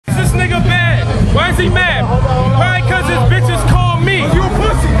Why is he mad? Probably because his bitches call me. You a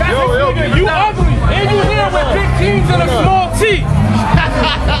pussy. You ugly. And you here with big jeans and a small tee.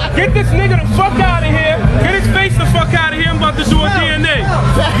 Get this nigga the fuck out of here. Get his face the fuck out of here. I'm about to do a DNA.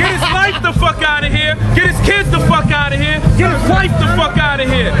 Get his life the fuck out of here. Get his kids the fuck out of here. Get his wife the fuck out of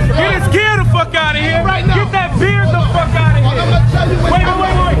here. Get his gear the fuck out of here. Get that beard the fuck out of here. Wait.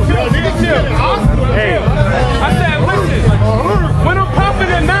 Hey. I said, listen, when I'm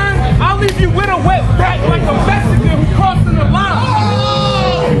popping at 9, I'll leave you with a wet back like a Mexican who's crossing the line.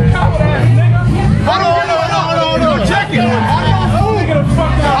 Coward ass nigga. Hold on. Check it.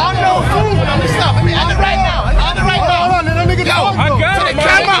 I know food. Let me stop. Let me end it right now. Hold on, let me get to the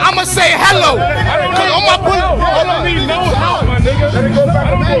camera. I'ma say hello. Cause on my bullet. I don't need no help, my nigga. Let it go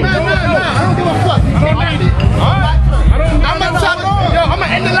back. I don't give a fuck. I'ma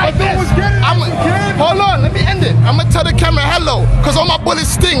end it like this. Hold on, let me end it. I'ma tell the camera hello. Cause all my bullets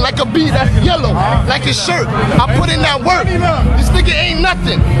sting like a bee that's yellow. Like his shirt. I put in that work. This nigga ain't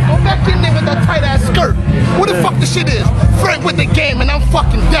nothing. Go back in there with that tight ass skirt. Who the fuck this shit is? Fred with the game and I'm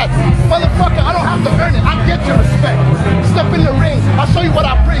fucking dead. Motherfucker, I don't have to earn it. I get your respect. Step in the ring. I'll show you what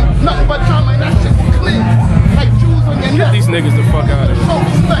I bring. Nothing but drama and that shit will clean. Like jewels on your neck. Get these niggas the fuck out of here. So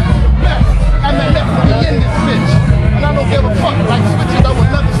respect the best. And the left me in this bitch. And I don't give a fuck. Like switches, I will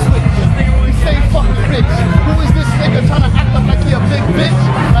never switch. We say fucking rich. Who is this nigga trying to act up like he a big bitch?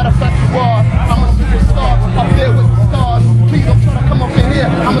 Matter of fact, you are. I'm a superstar. Up there with the stars. Please don't try to come up in here.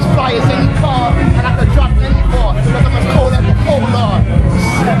 I'm as fly as any car. And I can drop any bar. Because I'm as cold as a polar.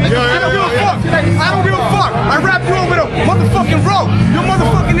 I don't give a fuck. I don't give a fuck. I rap you over the motherfucking road. Your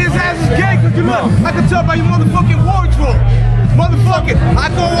motherfucking ass is gay. Cause you look. I can tell by your motherfucking wardrobe. Motherfucker, I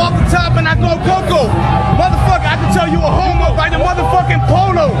go off the top and I go cocoa. Motherfucker, I can tell you a homo by your motherfucking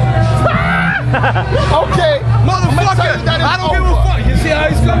polo. Okay. Motherfucker, I don't give a fuck. You see how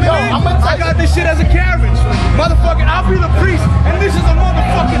he's coming in? I got this shit as a carriage. Motherfucker, I'll be the priest and this is a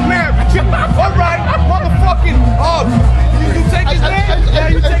motherfucking marriage. Alright, motherfucking, you take his name? Yeah,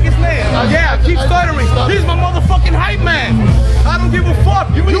 you take his name. Yeah, keep stuttering. He's my motherfucking hype man. I don't give a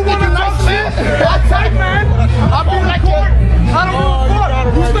fuck. You wanna talk shit? That's hype man. I'll be like court. I don't give a fuck.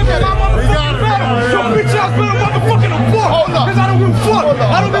 You step in my motherfucking battle. Your bitch ass better motherfucking report. Cause I don't give a fuck.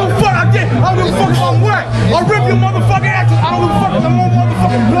 I don't give a fuck. I don't give a fuck if I'm whack. I'll rip your motherfucking asses. I don't give a fuck if I'm more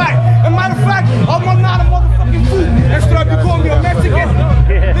motherfucking black. And matter of fact, I'm not a motherfucking fool. Extra if you call me a Mexican.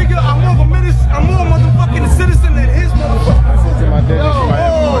 Nigga, I'm more of a minister. I'm more motherfucking citizen than his motherfucking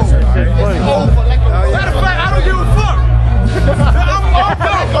fool. It's over. Matter of fact, I don't give a fuck.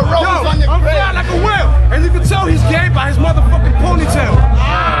 I'm fly like a whale. And you can tell he's gay by his motherfucking ponytail.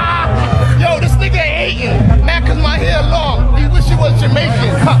 Yo, this nigga hating. Man, cause my hair long. He wish he was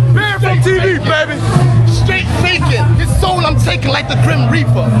Jamaican. Man from TV, baby. Straight faking. His soul I'm taking like the Grim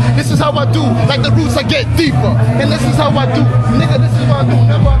Reaper. This is how I do. Like the roots I get deeper. And this is how I do. Nigga, this is what I do.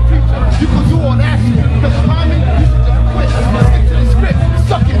 Never a preacher. You can do all that shit. Cause behind me, you should just quit. Stick to the script.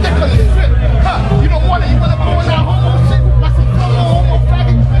 Sucking dick on the script. You don't want it. You wanna go in that homo shit? Like some homo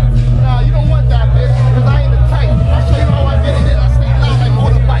faggot. Nah, you don't want that, bitch. Cause I ain't the type. I'll show you how I get it in. I stay loud like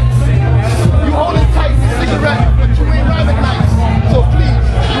motorbikes. You holding tight, cigarette, but you ain't rhyming nice. So please,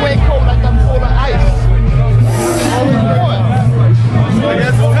 you ain't cold like that polar ice. Always one. I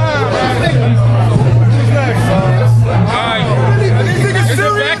guess it's time. Who's next? Alright. Are these niggas serious? Is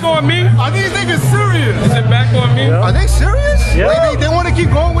it back on me? Are these niggas serious? Is it back on me? Are they serious? Yeah. They want to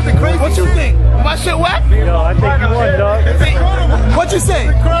keep going with the crazy. What you think? My shit whack? Yo, I think you won, dog. What you say?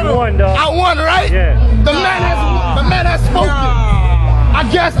 You won, dog. I won, right? Yeah. The man has spoken. I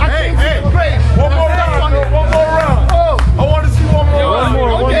guess I came to the grave. One more round. Oh, I want to see one more round.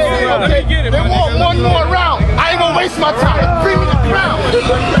 Okay. They want one more round. I ain't gonna waste my time. Bring me the crown.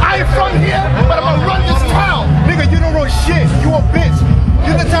 I ain't from here, but I'm gonna run this town. Nigga, you don't know shit. You a bitch.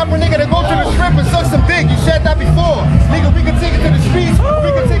 You the type of nigga that go to the strip and suck some dick. You said that before. Nigga, we can take it to the streets, or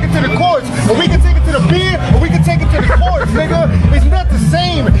we can take it to the courts, or we can take it to the beer, or we can take it to the courts, nigga. It's not the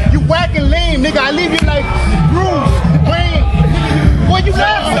same. You whack and lame, nigga. I leave you like bruised, brain. What you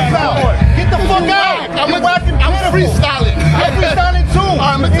laughing about? Get the fuck out. I'm freestyling. I'm freestyling too.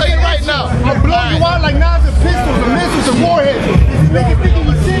 I'm gonna tell you right now. I'll blow you out like knives and pistols and missiles and warheads. If you niggas thinking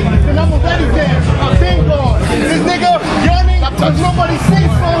you sick, then I'm already dead. I've been gone. This nigga yawning because nobody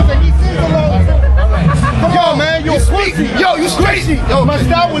sings songs and he sings along. Come on, man. You a pussy. Yo, you straight. Yo, my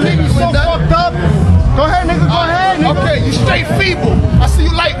style will leave you so fucked up. Go ahead, nigga. Go ahead, nigga. Okay, you straight feeble. I see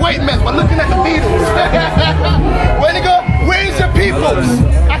you lightweight men by looking at the Beatles. Wait, nigga. Where's your peoples?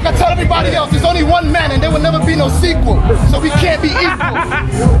 I can tell everybody else, there's only one man and there will never be no sequel. So we can't be equal.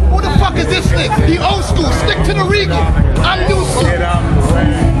 Who the fuck is this nigga? He old school, stick to the Regal. I'm new school.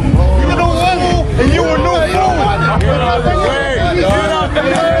 You little fool,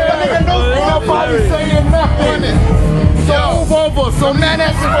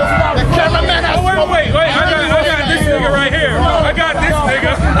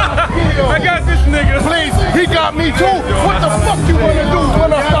 Me too. What the fuck you wanna do when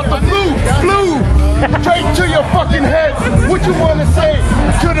I start the blue? Straight to your fucking head. What you wanna say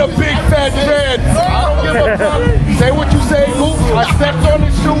to the big fat dread? I don't give a fuck. Say what you say, boo. I stepped on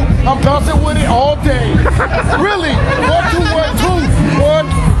his shoe. I'm bouncing with it all day. Really? 1, 2, 1, 2. 1,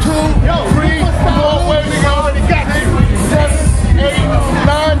 2, 3, 4. Wait, nigga, I already got you. 7, 8,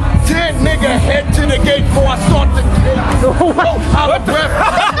 9, 10. Nigga, head to the gate before I start the gate. Out of breath.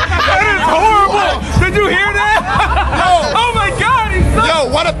 That is horrible. Did you hear that? Oh my God, he's so...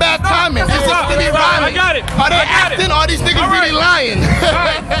 Yo, what a bad timing. This is really rhyming. I got it. Are they acting or are these niggas really lying?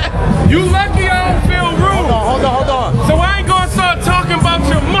 You lucky I don't feel rude. Hold on. So I ain't gonna start talking about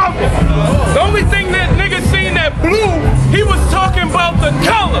your mother. The only thing that nigga seen that blue, he was talking about the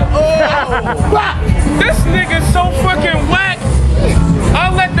color. This nigga's so fucking whack.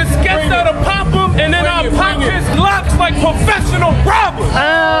 I'll let the sketch out of pop him and then I'll pop his locks like professional robbers.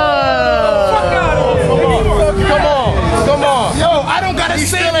 Fuck out of here. Come on. Yo, I don't gotta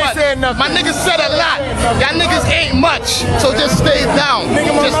say much. My niggas said a lot. Y'all niggas ain't much, so just stay down.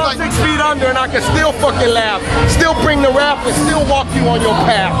 Nigga, my mouth 6 feet under and I can still fucking laugh. Still bring the rap and still walk you on your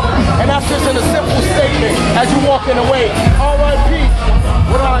path. And that's just in a simple statement as you walking away. R.I.P.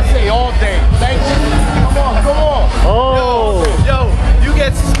 What do I say all day? Thank you. Come on. Oh. Yo, you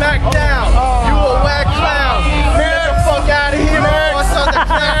get smacked down. You a whack clown. Get the fuck out of here. What's up the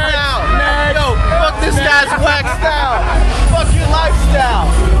clown now? Yo, fuck this guy's whack style. Fuck your lifestyle.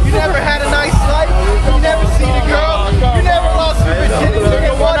 You never had a nice life. You never seen a girl. You never lost your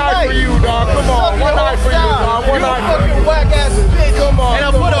virginity in one night. For you, dog. Come on. One night for you, dog. One night for you. Fucking whack ass bitch. Come on. And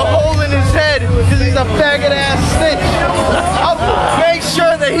I'll put a hole in his head because he's a faggot ass snitch. I'll make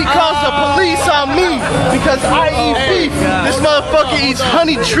sure that he calls the police on me because I eat beef. This motherfucker eats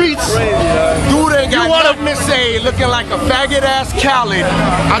honey treats. Dude ain't got nothing to say, looking like a faggot ass Khaled.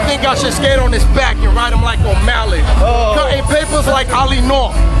 I think I should skate on his back and ride him like O'Malley. Cutting papers like Ali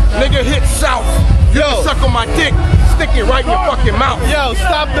North. Nigga hit south. You can suck on my dick, stick it right in your fucking mouth. Yo,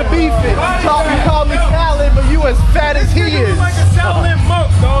 stop the beefing. You call me Khaled, but you as fat as he is. Like a Shaolin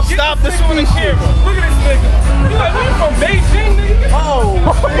monk, dog. Stop the Look at this speech. nigga.